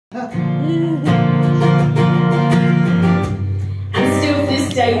And still to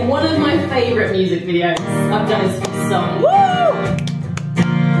this day, one of my favourite music videos I've done is for this song. Woo!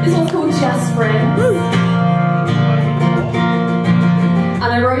 This one's called Just Friends. Woo! And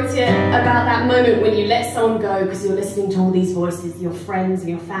I wrote it about that moment when you let someone go because you're listening to all these voices, your friends and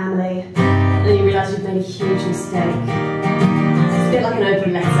your family, and then you realise you've made a huge mistake. It's a bit like an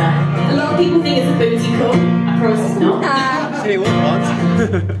open letter. A lot of people think it's a booty call. I promise it's not. It was once.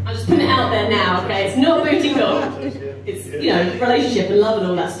 I'm just putting it out there now, okay? It's not a booty call. It's, you know, relationship and love and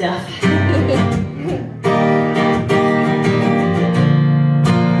all that stuff.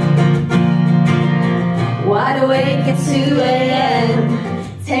 Wide awake at 2 AM,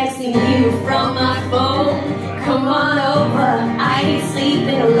 texting you from my phone. Come on over, I ain't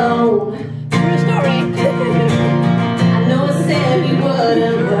sleeping alone. True story. I know I said we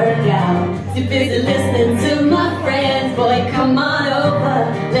wouldn't work out. Too busy listening to my friends. Boy, come on over,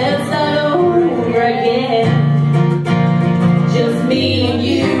 let's start over again. Just me and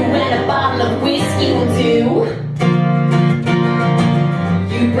you and a bottle of whiskey will do.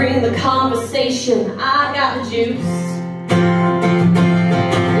 You bring the conversation, I got the juice.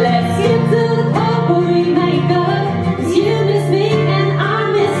 Let's get to the part where we make up, 'cause you miss me and I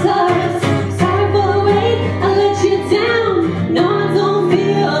miss us. Sorry for the way I let you down. No, I don't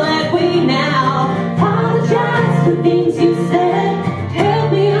feel that way now. Apologize for things you said.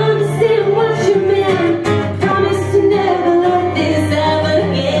 Help me understand what you meant. Promise to never let this happen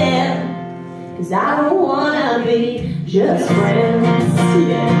again. 'Cause I don't wanna be just friends,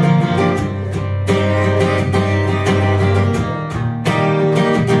 yeah.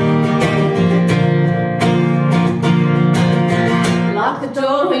 Lock the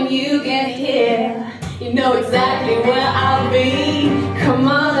door when you get here. You know exactly where I'll be. Come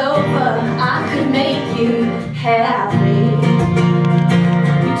on over, I could make you happy.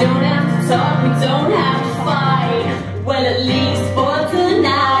 We don't have to talk, we don't have to fight. Well, at least for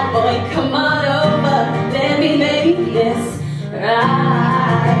tonight, boy, come on over, let me make this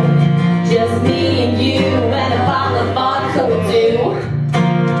right. Just me and you and a bottle of vodka will do.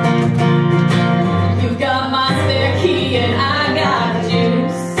 You've got my spare key and I got the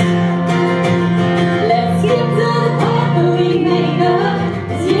juice. Let's get to the part where we make up,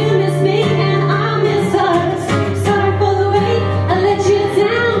 'cause you miss me and I miss us. Sorry for the way I let you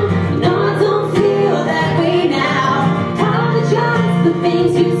down. No, I don't feel that way now. Apologize for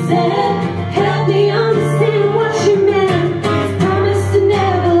things you said. Help me understand what you meant. Promise to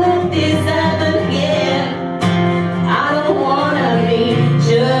never let this happen again. I don't wanna be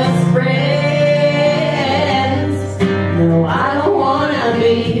just friends. No, I don't wanna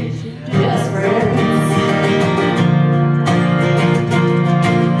be just friends.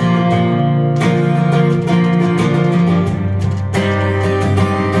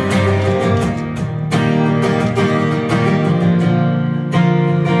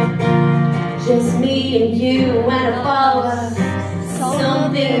 Just me and you and a bottle of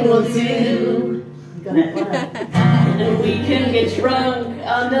something will do. And we can get drunk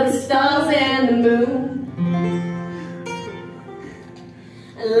under the stars and the moon.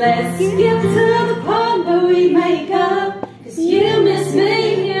 Let's get to the part where we make up, 'cause you miss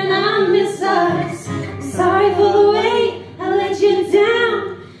me and I miss us. Sorry for the way I let you down.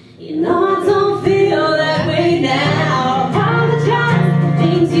 You know I don't feel that way now. Apologize for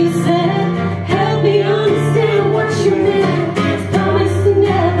things you said. Help me understand what you meant. Promise to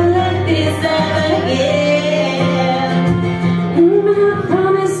never let this happen again. I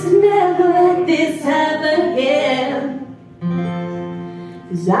promise to never let this happen again.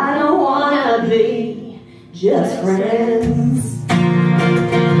 'Cause I don't wanna be just friends.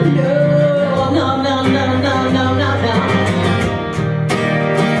 No, no, no, no, no, no, no, no.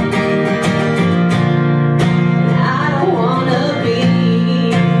 I don't wanna be.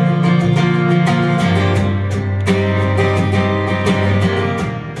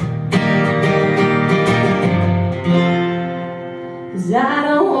 'Cause I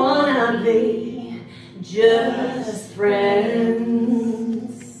don't wanna be just